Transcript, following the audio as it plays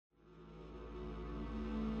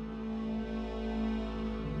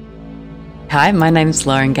Hi, my name's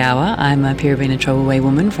Lauren Gower. I'm a Pirabina Trobbaway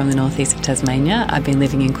woman from the northeast of Tasmania. I've been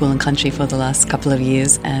living in Kulin Country for the last couple of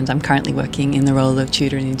years, and I'm currently working in the role of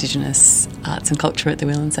tutor in Indigenous arts and culture at the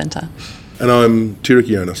Willan Centre. And I'm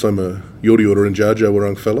Tiriki Onus. I'm a Yorta Yorta and Jarjo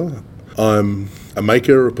Wurrung fella. I'm a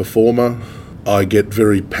maker, a performer. I get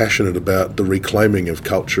very passionate about the reclaiming of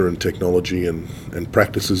culture and technology and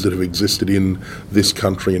practices that have existed in this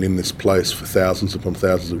country and in this place for thousands upon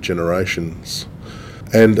thousands of generations.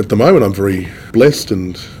 And at the moment I'm very blessed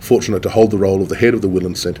and fortunate to hold the role of the head of the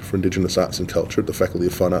Willan Centre for Indigenous Arts and Culture at the Faculty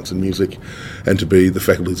of Fine Arts and Music, and to be the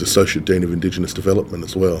faculty's Associate Dean of Indigenous Development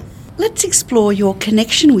as well. Let's explore your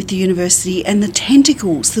connection with the university and the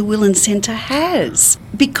tentacles the Willan Centre has,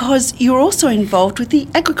 because you're also involved with the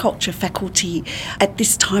Agriculture faculty at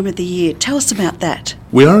this time of the year. Tell us about that.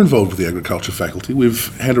 We are involved with the Agriculture faculty.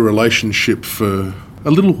 We've had a relationship for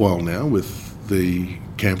a little while now with the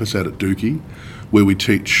campus out at Dookie, where we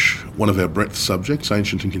teach one of our breadth subjects,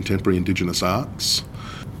 Ancient and Contemporary Indigenous Arts.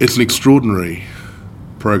 It's an extraordinary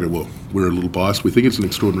program. Well, we're a little biased. We think it's an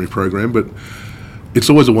extraordinary program, but it's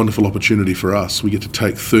always a wonderful opportunity for us. We get to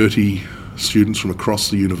take 30 students from across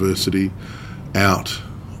the university out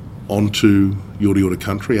onto Yorta Yorta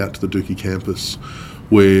country, out to the Dookie campus,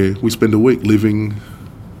 where we spend a week living,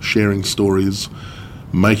 sharing stories,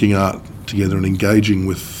 making art together and engaging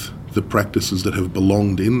with the practices that have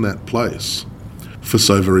belonged in that place for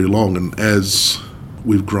so very long. And as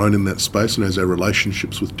we've grown in that space and as our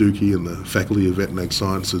relationships with Dookie and the Faculty of Vet and Ag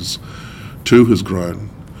Sciences too has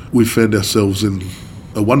grown, we've found ourselves in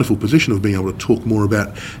a wonderful position of being able to talk more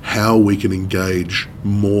about how we can engage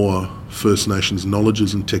more First Nations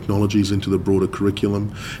knowledges and technologies into the broader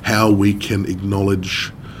curriculum, how we can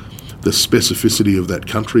acknowledge the specificity of that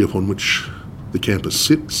country upon which the campus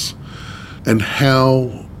sits, and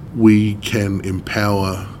how we can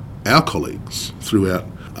empower our colleagues throughout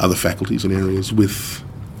other faculties and areas with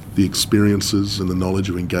the experiences and the knowledge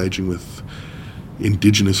of engaging with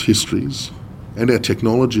Indigenous histories and our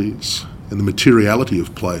technologies and the materiality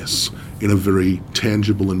of place in a very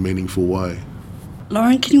tangible and meaningful way.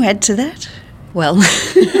 Lauren, can you add to that? Well,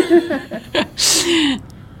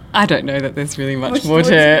 I don't know that there's really much more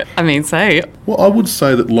to say. Well, I would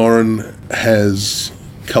say that Lauren has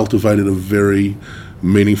cultivated a very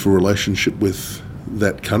meaningful relationship with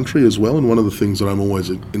that country as well, and one of the things that I'm always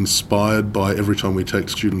inspired by every time we take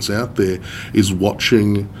students out there is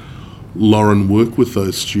watching Lauren work with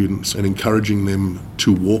those students and encouraging them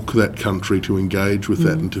to walk that country, to engage with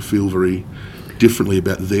that and to feel very differently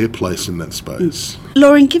about their place in that space.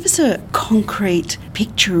 Lauren, give us a concrete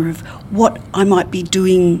picture of what I might be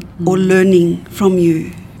doing or learning from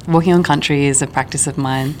you. Walking on country is a practice of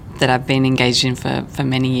mine that I've been engaged in for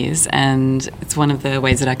many years, and it's one of the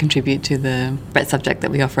ways that I contribute to the breadth subject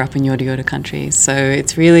that we offer up in Yorta Yorta country. So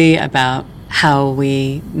it's really about how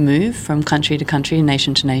we move from country to country,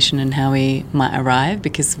 nation to nation, and how we might arrive,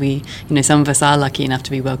 because some of us are lucky enough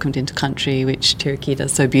to be welcomed into country, which Tiriki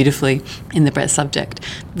does so beautifully in the breadth subject.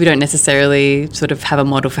 We don't necessarily sort of have a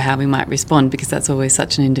model for how we might respond, because that's always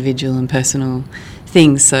such an individual and personal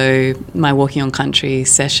thing. So my Walking on Country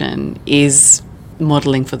session is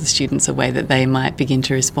modelling for the students a way that they might begin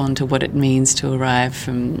to respond to what it means to arrive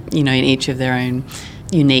from, in each of their own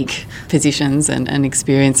unique positions and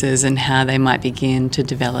experiences, and how they might begin to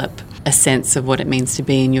develop a sense of what it means to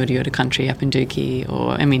be in Yorta Yorta country up in Dookie,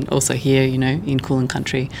 or also here, in Kulin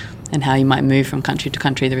country, and how you might move from country to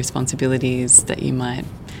country, the responsibilities that you might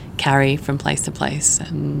carry from place to place,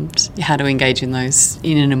 and how to engage in those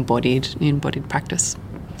in an embodied practice.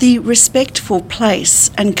 The respect for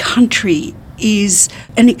place and country is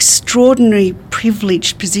an extraordinary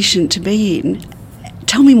privileged position to be in.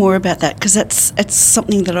 Tell me more about that, because it's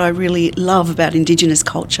something that I really love about Indigenous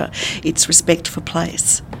culture. It's respect for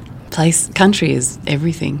place. Country is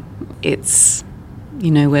everything. It's,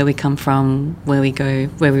 where we come from, where we go,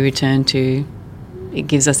 where we return to. It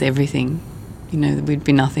gives us everything. We'd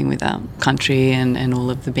be nothing without country and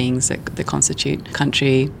all of the beings that constitute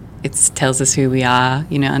country. It tells us who we are,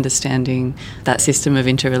 understanding that system of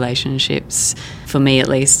interrelationships, for me at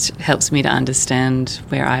least, helps me to understand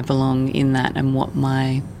where I belong in that and what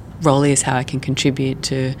my role is, how I can contribute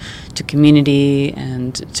to community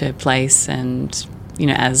and to place, and,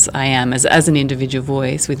 as I am, as an individual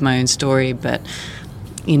voice with my own story, but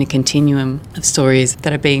in a continuum of stories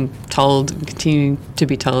that are being told and continuing to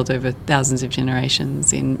be told over thousands of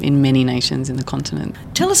generations in many nations in the continent.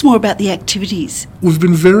 Tell us more about the activities. We've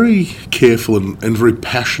been very careful and very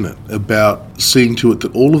passionate about seeing to it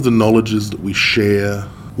that all of the knowledges that we share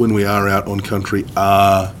when we are out on country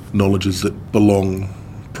are knowledges that belong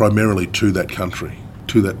primarily to that country,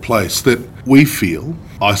 to that place, that we feel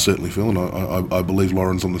I certainly feel, and I believe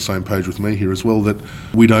Lauren's on the same page with me here as well, that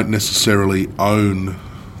we don't necessarily own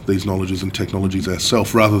these knowledges and technologies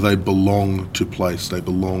ourselves. Rather, they belong to place, they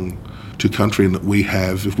belong to country, and that we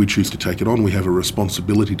have, if we choose to take it on, we have a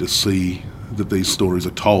responsibility to see that these stories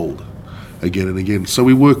are told again and again. So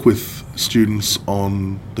we work with students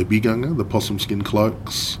on the bigunga, the possum skin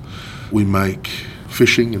cloaks. We make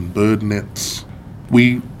fishing and bird nets.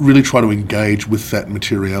 We really try to engage with that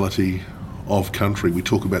materiality of country. We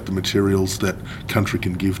talk about the materials that country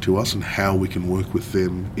can give to us and how we can work with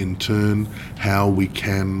them in turn, how we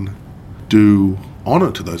can do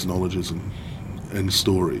honour to those knowledges and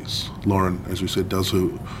stories. Lauren, as we said, does her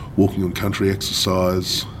walking on country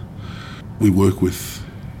exercise. We work with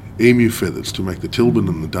emu feathers to make the tilbun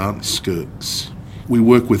and the dance skirts. We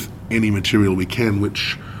work with any material we can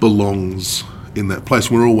which belongs in that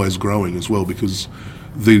place. We're always growing as well, because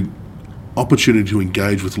the opportunity to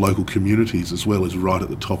engage with local communities as well is right at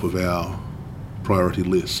the top of our priority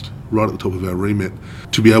list, right at the top of our remit,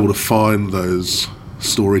 to be able to find those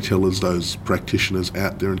storytellers, those practitioners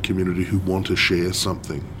out there in community who want to share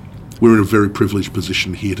something. We're in a very privileged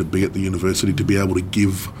position here to be at the university, to be able to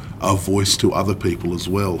give a voice to other people as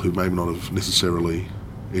well who may not have necessarily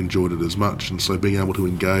enjoyed it as much. And so being able to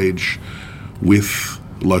engage with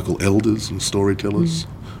local elders and storytellers,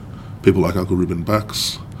 people like Uncle Ruben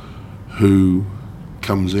Bucks, who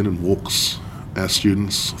comes in and walks our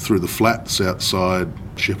students through the flats outside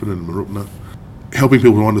Shepparton and Mooroopna, helping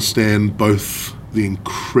people to understand both the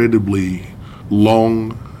incredibly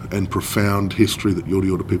long and profound history that Yorta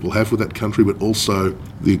Yorta people have with that country, but also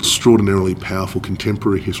the extraordinarily powerful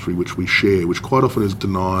contemporary history which we share, which quite often is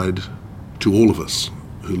denied to all of us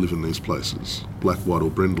who live in these places, black, white or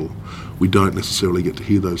brindle. We don't necessarily get to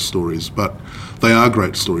hear those stories, but they are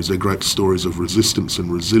great stories. They're great stories of resistance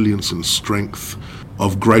and resilience and strength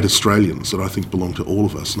of great Australians that I think belong to all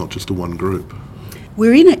of us, not just to one group.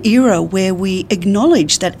 We're in an era where we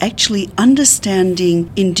acknowledge that actually understanding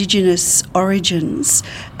Indigenous origins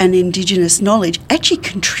and Indigenous knowledge actually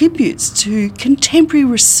contributes to contemporary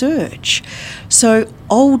research. So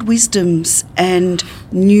old wisdoms and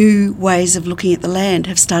new ways of looking at the land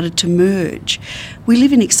have started to merge. We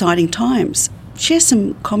live in exciting times. Share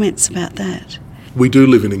some comments about that. We do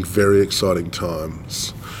live in very exciting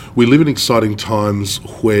times. We live in exciting times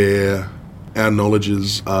where our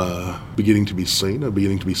knowledges are beginning to be seen, are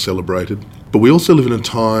beginning to be celebrated. But we also live in a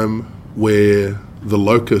time where the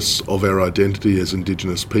locus of our identity as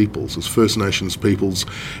Indigenous peoples, as First Nations peoples,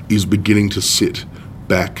 is beginning to sit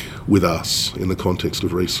back with us in the context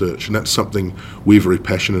of research. And that's something we're very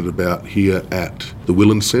passionate about here at the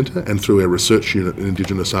Willan Centre and through our research unit in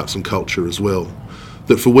Indigenous arts and culture as well.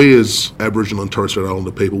 That for we as Aboriginal and Torres Strait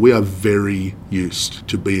Islander people, we are very used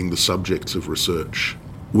to being the subjects of research.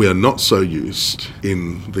 We are not so used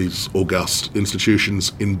in these august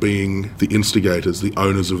institutions in being the instigators, the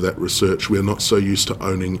owners of that research. We are not so used to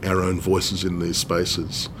owning our own voices in these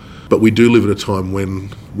spaces. But we do live at a time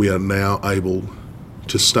when we are now able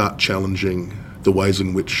to start challenging the ways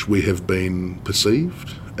in which we have been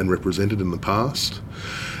perceived and represented in the past.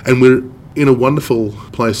 And we're in a wonderful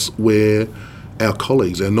place where our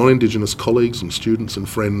colleagues, our non-Indigenous colleagues and students and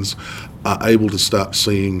friends are able to start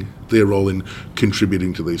seeing their role in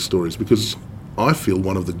contributing to these stories, because I feel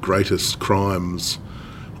one of the greatest crimes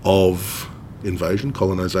of invasion,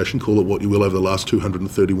 colonisation, call it what you will, over the last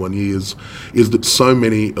 231 years, is that so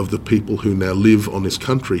many of the people who now live on this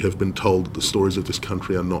country have been told that the stories of this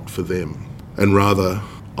country are not for them. And rather,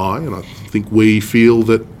 I think we feel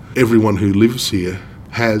that everyone who lives here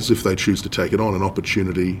has, if they choose to take it on, an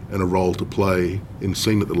opportunity and a role to play in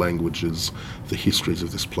seeing that the languages, the histories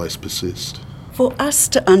of this place persist. For us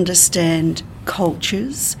to understand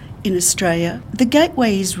cultures in Australia, the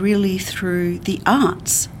gateway is really through the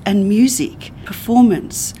arts and music,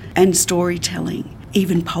 performance and storytelling,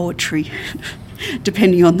 even poetry,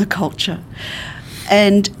 depending on the culture.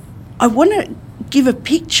 And I want to give a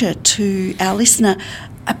picture to our listener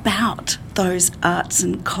about those arts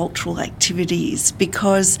and cultural activities,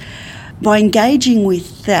 because by engaging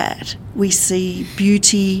with that, we see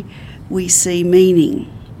beauty, we see meaning.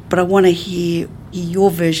 But I want to hear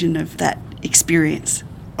your version of that experience.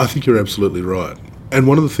 I think you're absolutely right. And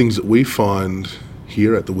one of the things that we find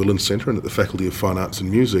here at the Willan Centre and at the Faculty of Fine Arts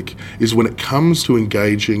and Music is when it comes to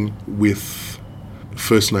engaging with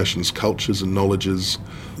First Nations cultures and knowledges,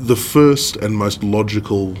 the first and most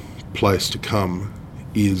logical place to come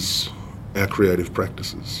is our creative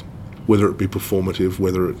practices, whether it be performative,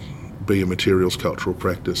 whether it be a materials cultural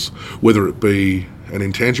practice, whether it be an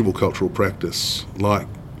intangible cultural practice like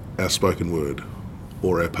our spoken word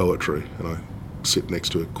or our poetry. And I sit next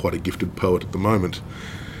to quite a gifted poet at the moment,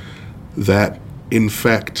 that in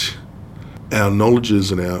fact our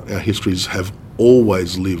knowledges and our histories have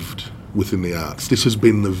always lived within the arts. This has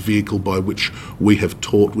been the vehicle by which we have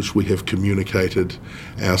taught, which we have communicated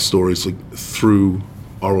our stories through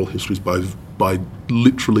oral histories, by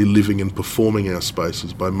literally living and performing our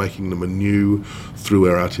spaces, by making them anew through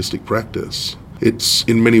our artistic practice. It's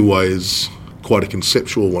in many ways quite a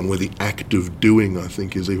conceptual one, where the act of doing, I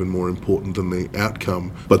think, is even more important than the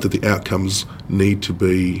outcome, but that the outcomes need to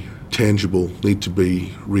be tangible, need to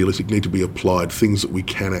be realistic, need to be applied, things that we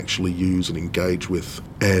can actually use and engage with,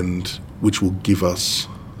 and which will give us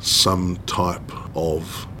some type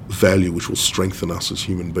of value, which will strengthen us as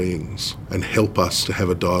human beings and help us to have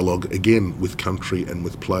a dialogue again with country and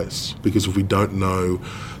with place. Because if we don't know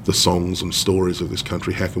the songs and stories of this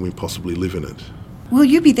country, how can we possibly live in it? Will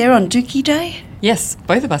you be there on Dookie Day? Yes,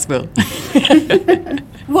 both of us will.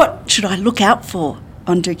 What should I look out for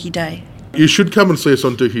on Dookie Day? You should come and see us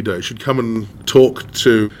on Dookie Day. You should come and talk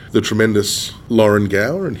to the tremendous Lauren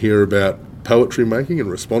Gower and hear about poetry making and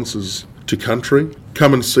responses to country.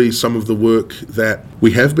 Come and see some of the work that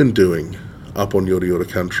we have been doing up on Yorta Yorta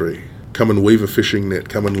country. Come and weave a fishing net.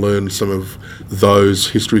 Come and learn some of those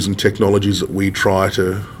histories and technologies that we try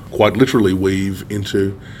to quite literally weave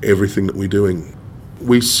into everything that we're doing.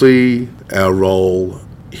 We see our role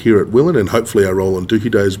here at Willan, and hopefully our role on Dookie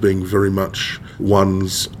Day, as being very much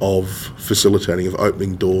ones of facilitating, of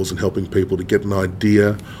opening doors and helping people to get an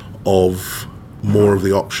idea of more of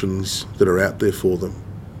the options that are out there for them,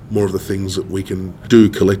 more of the things that we can do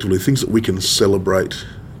collectively, things that we can celebrate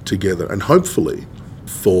together, and hopefully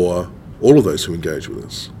for all of those who engage with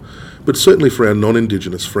us, but certainly for our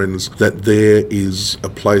non-Indigenous friends, that there is a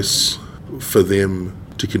place for them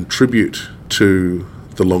to contribute to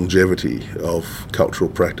the longevity of cultural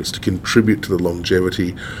practice, to contribute to the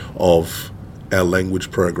longevity of our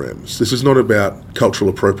language programs. This is not about cultural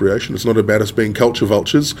appropriation. It's not about us being culture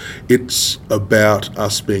vultures. It's about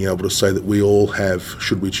us being able to say that we all have,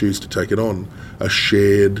 should we choose to take it on, a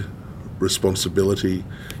shared responsibility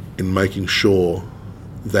in making sure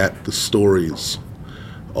that the stories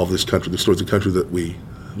of this country, the stories of the country that we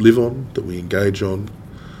live on, that we engage on,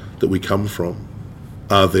 that we come from,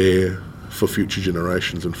 are there for future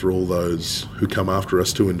generations and for all those who come after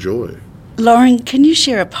us to enjoy. Lauren, can you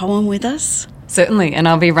share a poem with us? Certainly, and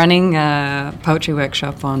I'll be running a poetry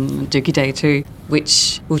workshop on Dookie Day too,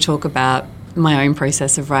 which will talk about my own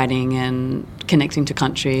process of writing and connecting to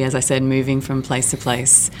country, as I said, moving from place to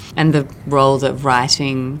place, and the role that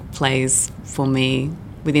writing plays for me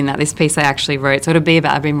within that. This piece I actually wrote, so it'll be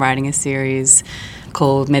about, I've been writing a series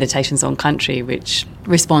called Meditations on Country, which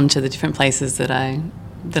respond to the different places that I'm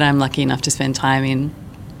lucky enough to spend time in,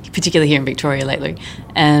 particularly here in Victoria lately.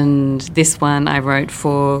 And this one I wrote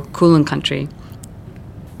for Kulin Country.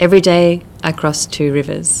 Every day I cross 2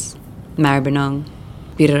 rivers, Maribyrnong,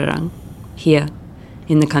 Birrarung, here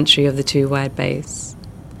in the country of the 2 wide bays,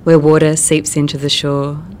 where water seeps into the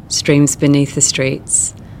shore, streams beneath the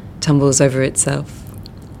streets, tumbles over itself,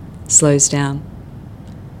 slows down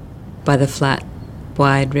by the flat,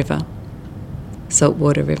 wide river,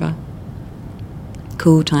 Saltwater River,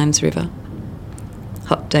 Cool Times River,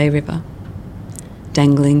 Hot Day River,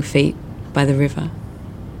 dangling feet by the river,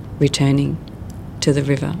 returning to the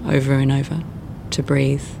river over and over, to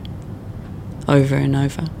breathe over and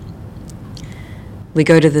over. We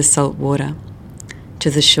go to the salt water,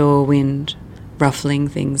 to the shore wind ruffling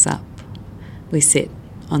things up. We sit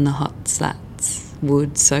on the hot slats,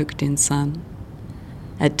 wood soaked in sun.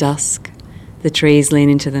 At dusk, the trees lean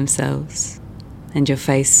into themselves and your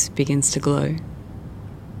face begins to glow.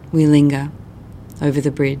 We linger over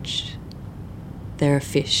the bridge. There are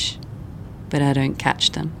fish, but I don't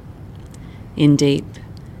catch them. In deep,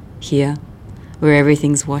 here, where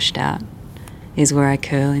everything's washed out, is where I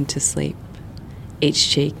curl into sleep. Each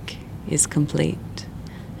cheek is complete,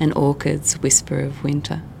 an orchid's whisper of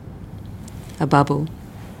winter. A bubble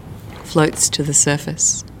floats to the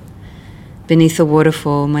surface. Beneath the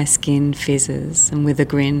waterfall, my skin fizzes, and with a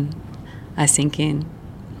grin, I sink in.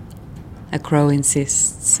 A crow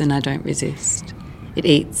insists, and I don't resist. It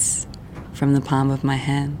eats from the palm of my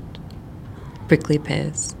hand. Prickly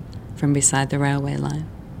pears from beside the railway line.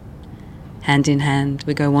 Hand in hand,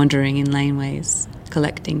 we go wandering in laneways,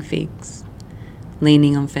 collecting figs,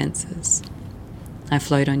 leaning on fences. I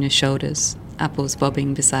float on your shoulders, apples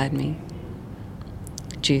bobbing beside me.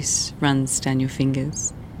 Juice runs down your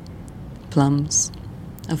fingers. Plums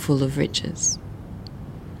are full of riches.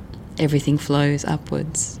 Everything flows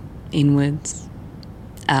upwards, inwards,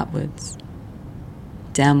 outwards,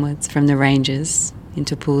 downwards from the ranges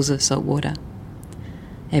into pools of salt water.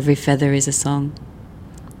 Every feather is a song,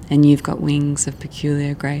 and you've got wings of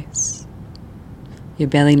peculiar grace. Your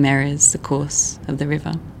belly mirrors the course of the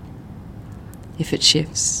river. If it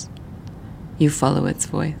shifts, you follow its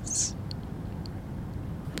voice.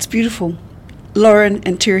 It's beautiful. Lauren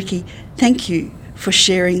and Turiki, thank you for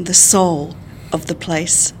sharing the soul of the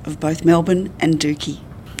place of both Melbourne and Dookie.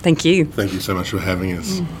 Thank you. Thank you so much for having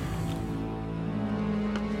us.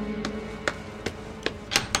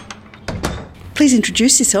 Please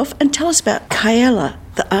introduce yourself and tell us about Kaela,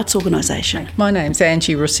 the arts organisation. My name's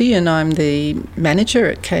Angie Russi and I'm the manager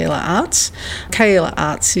at Kaela Arts. Kaela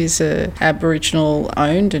Arts is an Aboriginal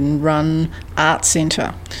owned and run art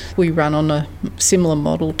centre. We run on a similar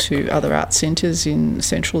model to other art centres in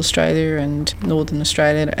Central Australia and Northern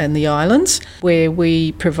Australia and the islands, where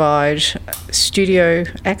we provide studio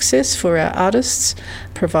access for our artists,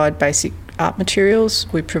 provide basic art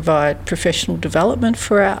materials, we provide professional development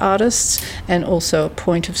for our artists, and also a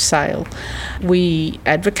point of sale. We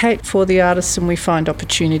advocate for the artists and we find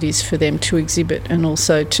opportunities for them to exhibit and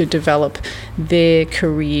also to develop their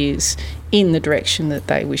careers in the direction that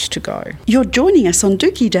they wish to go. You're joining us on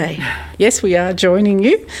Dookie Day. Yes, we are joining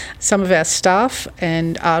you. Some of our staff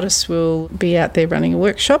and artists will be out there running a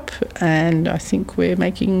workshop, and I think we're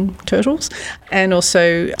making turtles. And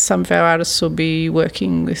also some of our artists will be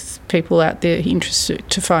working with people out there interested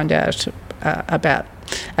to find out about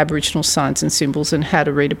Aboriginal signs and symbols and how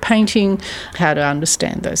to read a painting, how to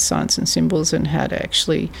understand those signs and symbols, and how to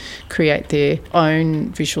actually create their own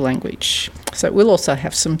visual language. So we'll also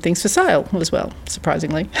have some things for sale as well,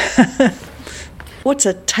 surprisingly. What's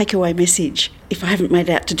a takeaway message, if I haven't made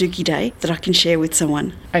it out to Dookie Day, that I can share with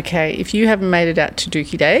someone? Okay, if you haven't made it out to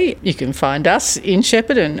Dookie Day, you can find us in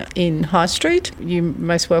Shepparton in High Street. You're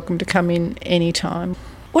most welcome to come in any time.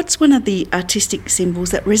 What's one of the artistic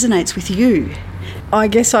symbols that resonates with you? I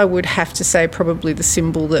guess I would have to say probably the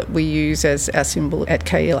symbol that we use as our symbol at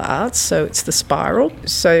Kaela Arts, so it's the spiral.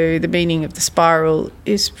 So the meaning of the spiral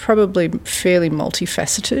is probably fairly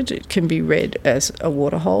multifaceted. It can be read as a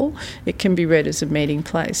waterhole, it can be read as a meeting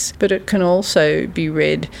place, but it can also be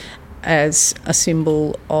read as a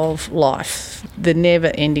symbol of life, the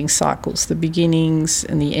never-ending cycles, the beginnings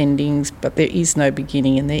and the endings, but there is no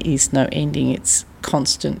beginning and there is no ending. It's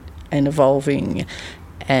constant and evolving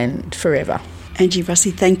and forever. Angie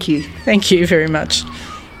Russi, thank you. Thank you very much.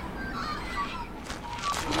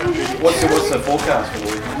 What's the forecast for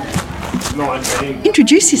the week?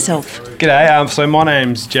 Introduce yourself. G'day, so my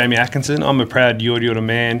name's Jamie Atkinson. I'm a proud Yorta Yorta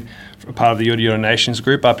man, a part of the Yorta Yorta Nations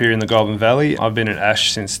group up here in the Goulburn Valley. I've been at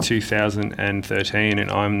ASH since 2013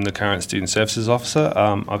 and I'm the current Student Services Officer.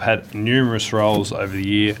 I've had numerous roles over the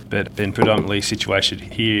year, but been predominantly situated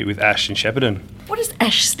here with ASH in Shepparton. What does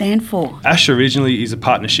ASH stand for? ASH originally is a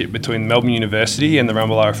partnership between Melbourne University and the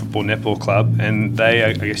Rumballara Football Netball Club, and they,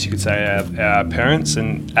 I guess you could say, are our parents,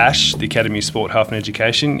 and ASH, the Academy of Sport, Health and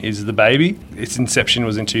Education, is the baby. Its inception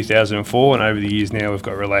was in 2004, and over the years now we've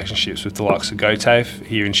got relationships with the likes of GoTAFE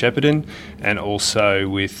here in Shepparton and also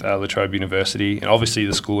with La Trobe University, and obviously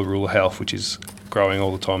the School of Rural Health, which is growing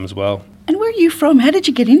all the time as well. And where are you from? How did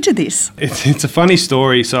you get into this? It's a funny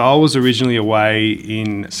story. So I was originally away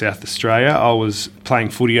in South Australia. I was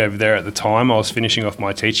playing footy over there at the time. I was finishing off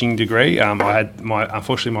my teaching degree.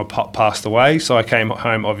 Unfortunately my pop passed away, so I came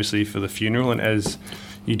home obviously for the funeral, and as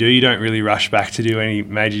you don't really rush back to do any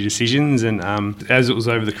major decisions, and as it was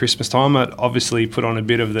over the Christmas time, I'd obviously put on a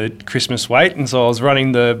bit of the Christmas weight, and so I was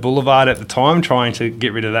running the boulevard at the time trying to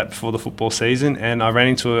get rid of that before the football season, and I ran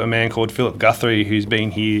into a man called Philip Guthrie, who's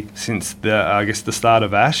been here since the start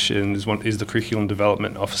of ASH and is the curriculum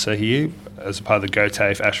development officer here as a part of the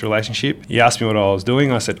GoTAFE ASH relationship. He asked me what I was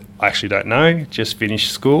doing. I said, I actually don't know, just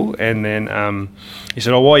finished school. And then he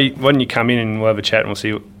said, why don't you come in and we'll have a chat and we'll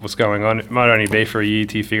see what's going on. It might only be for a year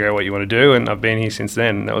till you figure out what you want to do, and I've been here since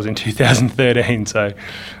then. That was in 2013, so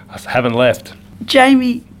I haven't left.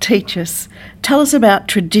 Jamie, teach us. Tell us about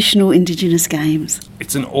traditional Indigenous games.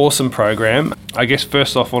 It's an awesome program. I guess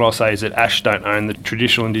first off what I'll say is that ASH don't own the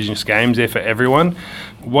traditional Indigenous games. They're for everyone.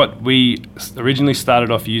 What we originally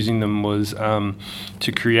started off using them was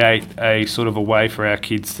to create a sort of a way for our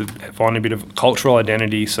kids to find a bit of cultural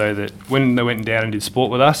identity, so that when they went down and did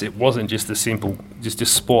sport with us, it wasn't just a simple just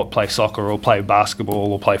sport, play soccer or play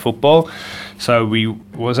basketball or play football. So we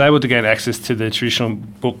was able to gain access to the traditional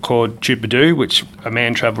book called Chupadu, which a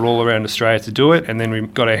man travelled all around Australia to do it, and then we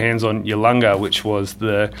got our hands on Yalunga, which was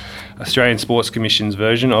the Australian Sports Commission's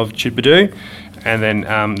version of Chupadu. And then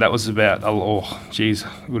that was about, it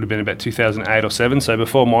would have been about 2008 or 7, so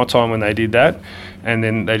before my time when they did that. And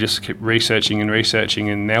then they just kept researching,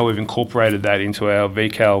 and now we've incorporated that into our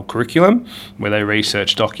VCAL curriculum, where they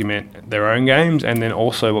research, document their own games. And then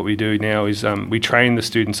also what we do now is we train the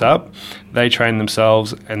students up, they train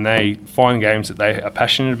themselves, and they find games that they are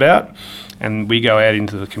passionate about. And we go out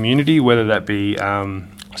into the community, whether that be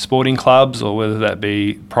sporting clubs or whether that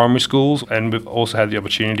be primary schools, and we've also had the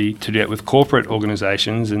opportunity to do it with corporate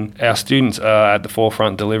organisations, and our students are at the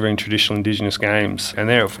forefront delivering traditional Indigenous games, and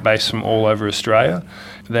they're based from all over Australia.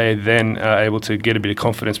 They then are able to get a bit of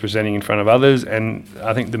confidence presenting in front of others, and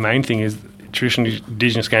I think the main thing is traditional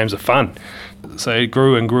Indigenous games are fun. So it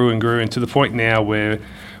grew and grew and grew, and to the point now where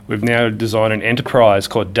we've now designed an enterprise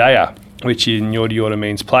called Daya, which in Yorta Yorta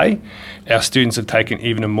means play. Our students have taken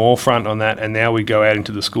even a more front on that, and now we go out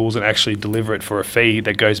into the schools and actually deliver it for a fee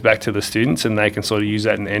that goes back to the students, and they can sort of use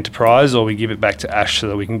that in enterprise, or we give it back to ASH so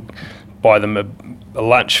that we can buy them a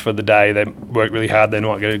lunch for the day. They work really hard, they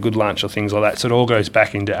might get a good lunch or things like that. So it all goes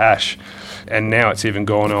back into ASH. And now it's even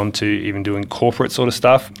gone on to even doing corporate sort of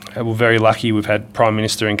stuff. We're very lucky. We've had Prime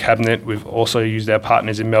Minister and Cabinet. We've also used our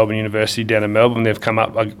partners in Melbourne University down in Melbourne. They've come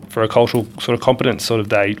up for a cultural sort of competence sort of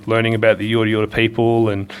day, learning about the Yorta Yorta people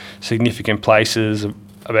and significant places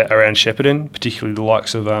around Shepparton, particularly the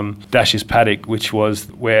likes of Dash's Paddock, which was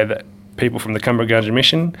where people from the Cumbregunja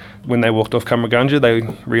Mission, when they walked off Cumbregunja, they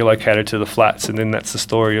relocated to the flats, and then that's the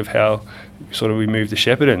story of how sort of we moved to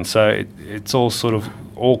Shepparton. So it's all sort of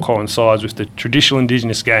all coincides with the traditional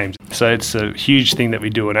Indigenous games. So it's a huge thing that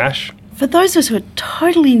we do in ASH. For those of us who are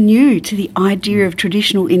totally new to the idea of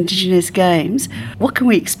traditional Indigenous games, what can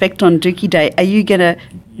we expect on Dookie Day? Are you going to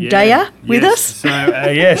Daya with us? So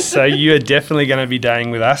yes, so you are definitely going to be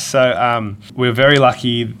daying with us. So we're very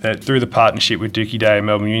lucky that through the partnership with Dookie Day and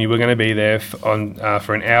Melbourne Uni, we're going to be there for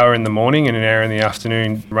an hour in the morning and an hour in the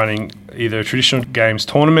afternoon, running either a traditional games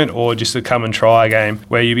tournament or just a come and try game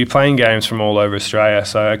where you'll be playing games from all over Australia.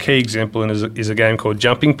 So a key example is a game called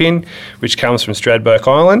Jumping Pin, which comes from Stradbroke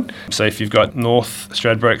Island. So if you've got North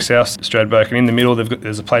Stradbroke, South Stradbroke, and in the middle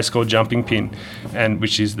there's a place called Jumping Pin, and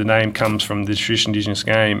which is the name comes from the traditional Indigenous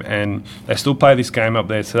game, and they still play this game up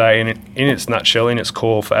there today. And in its nutshell, in its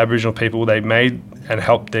core, for Aboriginal people, they've made and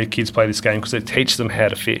helped their kids play this game because it teaches them how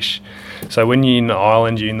to fish. So when you're in the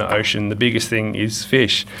island, you're in the ocean, the biggest thing is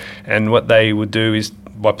fish. And what they would do is,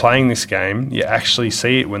 by playing this game, you actually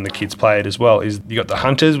see it when the kids play it as well, is you got the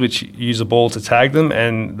hunters, which use a ball to tag them,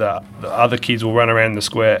 and the other kids will run around the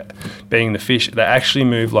square being the fish. They actually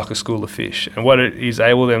move like a school of fish. And what it is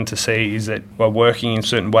able them to see is that by working in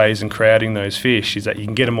certain ways and crowding those fish, is that you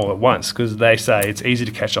can get them all at once, because they say it's easy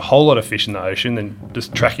to catch a whole lot of fish in the ocean than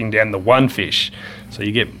just tracking down the one fish. So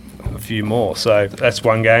you get a few more. So that's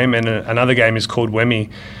one game. And another game is called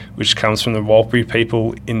Wemi, which comes from the Warlpiri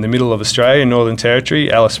people in the middle of Australia, Northern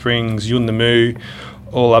Territory, Alice Springs, Yunnamoo,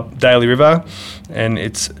 all up Daly River. And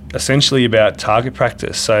it's essentially about target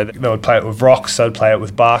practice. So they would play it with rocks, they'd play it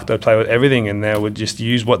with bark, they'd play with everything, and they would just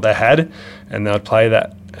use what they had, and they'd play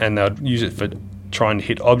that, and they'd use it for trying to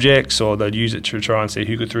hit objects, or they'd use it to try and see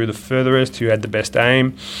who could throw the furthest, who had the best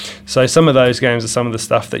aim. So some of those games are some of the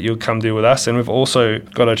stuff that you'll come do with us. And we've also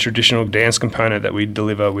got a traditional dance component that we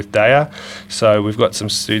deliver with Daya. So we've got some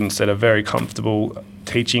students that are very comfortable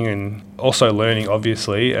teaching and also learning,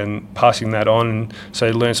 obviously, and passing that on, and so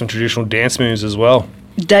learn some traditional dance moves as well.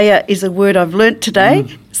 Daya is a word I've learnt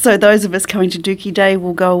today. So those of us coming to Dookie Day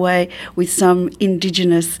will go away with some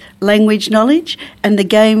Indigenous language knowledge, and the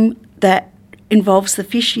game that involves the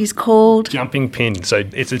fish is called Jumping Pin. So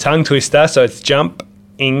it's a tongue twister, so it's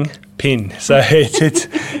jumping pin. So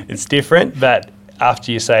it's different, but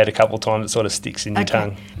after you say it a couple of times, it sort of sticks in your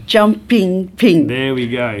tongue. Jumping pin. There we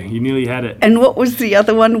go. You nearly had it. And what was the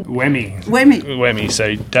other one? Wemi. Wemi.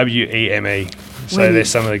 So W-E-M-E. So Wemi. there's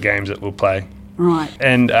some of the games that we'll play. Right.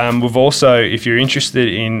 And we've also, if you're interested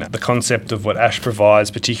in the concept of what ASH provides,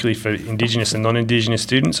 particularly for Indigenous and non-Indigenous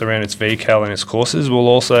students around its VCAL and its courses, we'll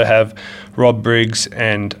also have Rob Briggs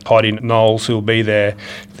and Heidi Knowles, who will be there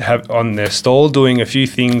on their stall doing a few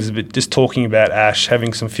things, but just talking about ASH,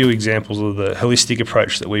 having some few examples of the holistic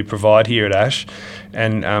approach that we provide here at ASH.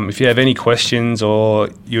 And if you have any questions, or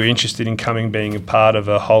you're interested in being a part of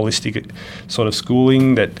a holistic sort of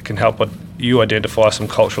schooling that can help you identify some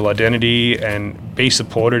cultural identity and be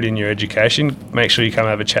supported in your education, make sure you come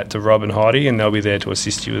have a chat to Rob and Heidi, and they'll be there to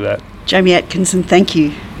assist you with that. Jamie Atkinson, thank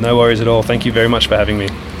you. No worries at all. Thank you very much for having me.